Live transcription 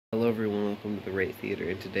Hello everyone, welcome to the Rate Theater,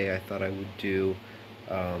 and today I thought I would do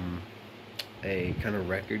a kind of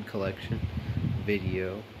record collection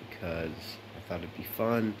video because I thought it'd be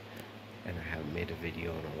fun, and I haven't made a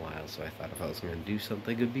video in a while, so I thought if I was going to do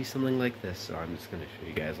something, it would be something like this. So I'm just going to show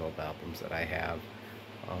you guys all the albums that I have.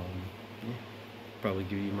 Yeah, probably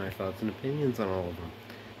give you my thoughts and opinions on all of them.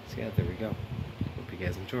 So yeah, there we go. Hope you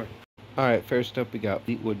guys enjoy. Alright, first up we got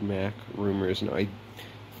Fleetwood Mac, Rumors. Now, I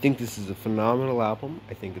think this is a phenomenal album.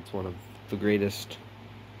 I think it's one of the greatest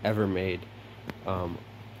ever made.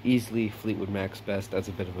 Easily Fleetwood Mac's best. That's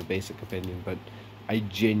a bit of a basic opinion, but I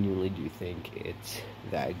genuinely do think it's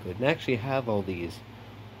that good. And I actually have all these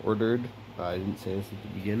ordered. I didn't say this at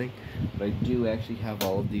the beginning, but I do actually have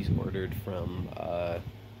all of these ordered from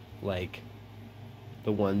like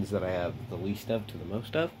the ones that I have the least of to the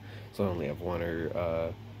most of. So I only have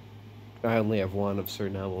one of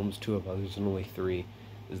certain albums, 2 of others, and only 3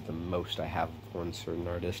 is the most I have of one certain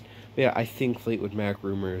artist. But yeah, I think Fleetwood Mac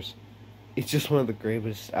Rumors, it's just one of the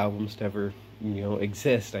greatest albums to ever,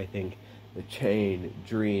 exist. I think The Chain,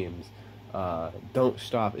 Dreams, Don't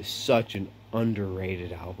Stop is such an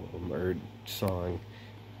underrated album or song.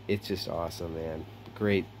 It's just awesome, man.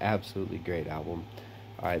 Great, absolutely great album.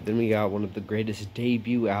 Alright, then we got one of the greatest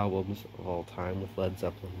debut albums of all time with Led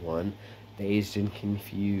Zeppelin 1, Dazed and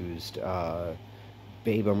Confused,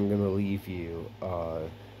 Babe, I'm Gonna Leave You.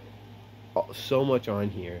 So much on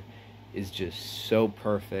here is just so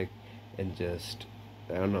perfect, and just,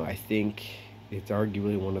 I don't know, I think it's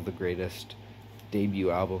arguably one of the greatest debut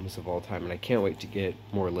albums of all time, and I can't wait to get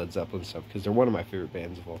more Led Zeppelin stuff, because they're one of my favorite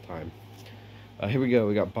bands of all time. Here we go,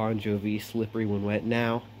 we got Bon Jovi, Slippery When Wet.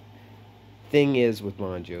 Now, thing is with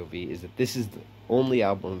Bon Jovi is that this is the only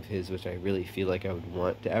album of his which I really feel like I would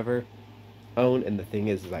want to ever own, and the thing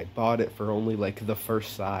is I bought it for only like the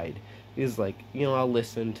first side, because like, I'll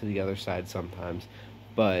listen to the other side sometimes,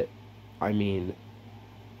 but I mean,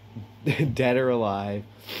 Dead or Alive,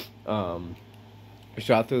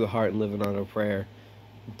 Shot Through the Heart, and Living on a Prayer,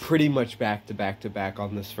 pretty much back to back to back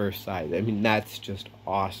on this first side. I mean, that's just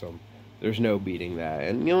awesome. There's no beating that.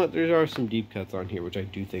 And you know what, there are some deep cuts on here which I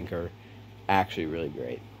do think are actually really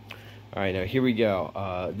great. Alright, now here we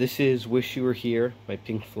go. This is Wish You Were Here by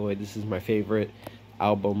Pink Floyd. This is my favorite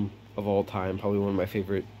album of all time. Probably one of my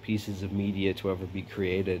favorite pieces of media to ever be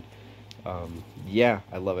created. Yeah,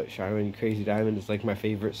 I love it. Shine Crazy Diamond is like my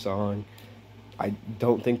favorite song. I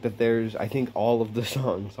don't think that I think all of the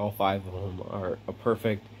songs, all 5 of them, are a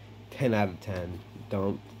perfect 10 out of 10.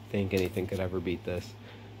 Don't think anything could ever beat this.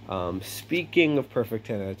 Speaking of perfect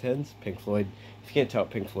 10 out of 10s, Pink Floyd. If you can't tell,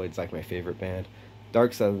 Pink Floyd's like my favorite band.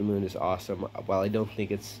 Dark Side of the Moon is awesome. While I don't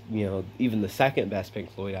think it's, even the second best Pink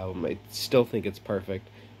Floyd album, I still think it's perfect.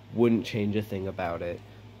 Wouldn't change a thing about it.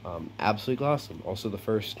 Absolutely awesome. Also the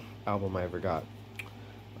first album I ever got.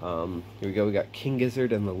 Here we go. We got King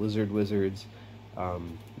Gizzard and the Lizard Wizards.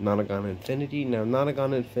 Nonagon Infinity. Now,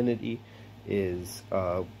 Nonagon Infinity is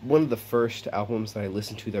one of the first albums that I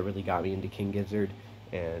listened to that really got me into King Gizzard.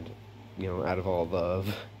 And, out of all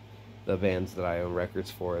the bands that I own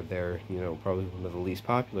records for, they're, probably one of the least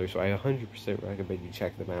popular, so I 100% recommend you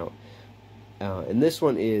check them out. And this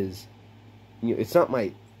one is, it's not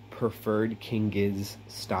my preferred King Giz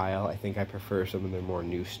style. I think I prefer some of their more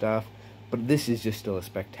new stuff, but this is just still a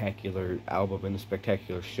spectacular album and a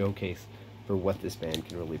spectacular showcase for what this band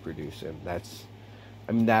can really produce, and that's,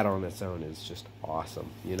 that on its own is just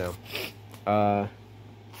awesome, Here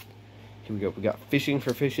we go. We got Fishing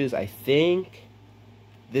for Fishes. I think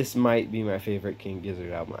this might be my favorite King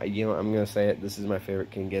Gizzard album. I'm going to say it. This is my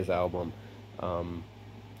favorite King Giz album.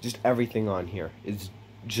 Just everything on here is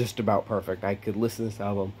just about perfect. I could listen to this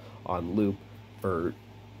album on loop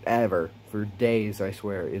forever, for days, I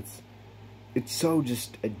swear. It's so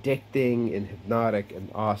just addicting and hypnotic and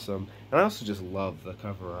awesome. And I also just love the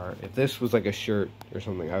cover art. If this was like a shirt or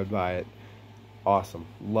something, I would buy it. Awesome.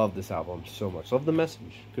 Love this album so much. Love the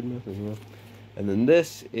message. Good message, And then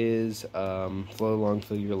this is Flow Along,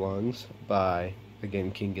 Fill Your Lungs by,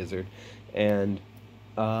 again, King Gizzard. And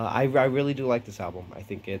I really do like this album. I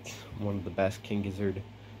think it's one of the best King Gizzard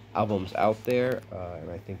albums out there. And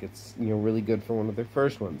I think it's, really good for one of their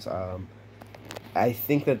first ones. I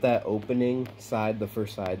think that opening side, the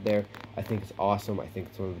first side there, I think it's awesome. I think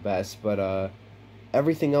it's one of the best. But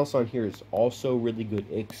everything else on here is also really good,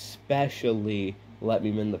 especially Let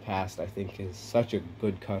Me Mend the Past. I think is such a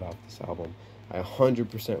good cut off this album. I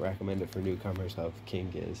 100% recommend it for newcomers of King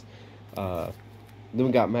Giz. Then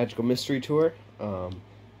we got Magical Mystery Tour.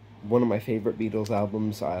 one of my favorite Beatles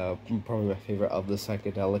albums, probably my favorite of the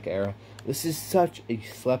psychedelic era. This is such a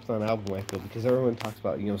slept-on album, I feel, because everyone talks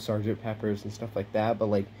about, you know, Sgt. Pepper's and stuff like that, but,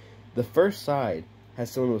 like, the first side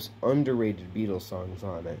has some of the most underrated Beatles songs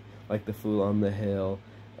on it, like The Fool on the Hill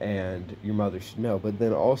and Your Mother Should Know. But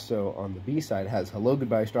then also on the B-side has Hello,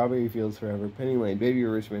 Goodbye, Strawberry Fields Forever, Penny Lane, Baby You're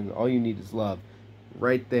a Rich Man, All You Need Is Love,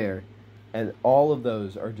 right there. And all of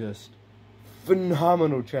those are just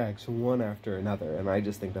phenomenal tracks, one after another, and I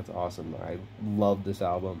just think that's awesome. I love this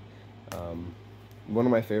album. One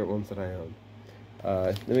of my favorite ones that I own.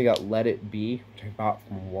 Then we got Let It Be, which I bought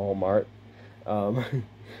from Walmart.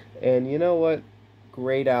 And you know what?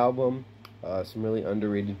 Great album. Some really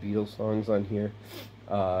underrated Beatles songs on here.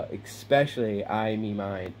 Especially I, Me,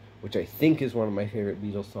 Mine, which I think is one of my favorite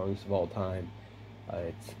Beatles songs of all time.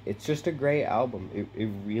 It's just a great album. It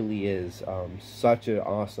really is. Such an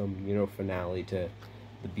awesome, finale to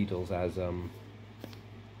the Beatles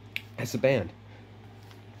as a band.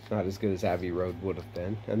 Not as good as Abbey Road would have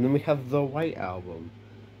been. And then we have The White Album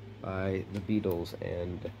by the Beatles,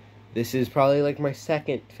 and this is probably like my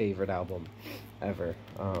second favorite album ever.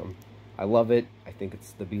 I love it. I think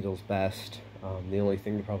it's the Beatles' best. The only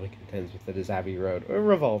thing that probably contends with it is Abbey Road, or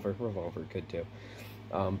Revolver. Revolver could too.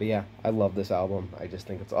 But yeah, I love this album. I just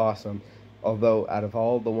think it's awesome. Although, out of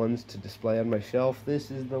all the ones to display on my shelf,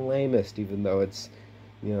 this is the lamest, even though it's,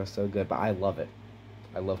 so good. But I love it.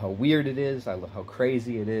 I love how weird it is. I love how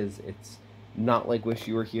crazy it is. It's not like Wish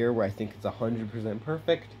You Were Here, where I think it's 100%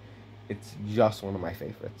 perfect. It's just one of my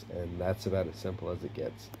favorites, and that's about as simple as it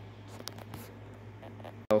gets.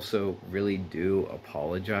 I also really do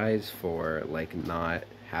apologize for, not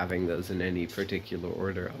having those in any particular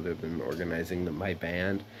order other than organizing them by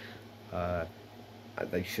band. I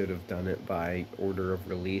should have done it by order of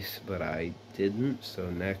release, but I didn't, so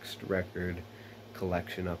next record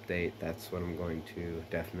collection update, that's what I'm going to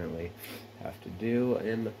definitely have to do.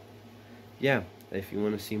 And yeah, if you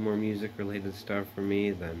want to see more music related stuff from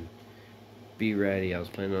me, then be ready. I was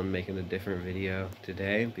planning on making a different video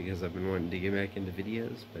today because I've been wanting to get back into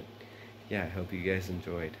videos, but yeah, I hope you guys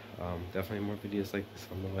enjoyed. Definitely more videos like this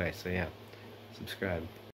on the way, so yeah, subscribe.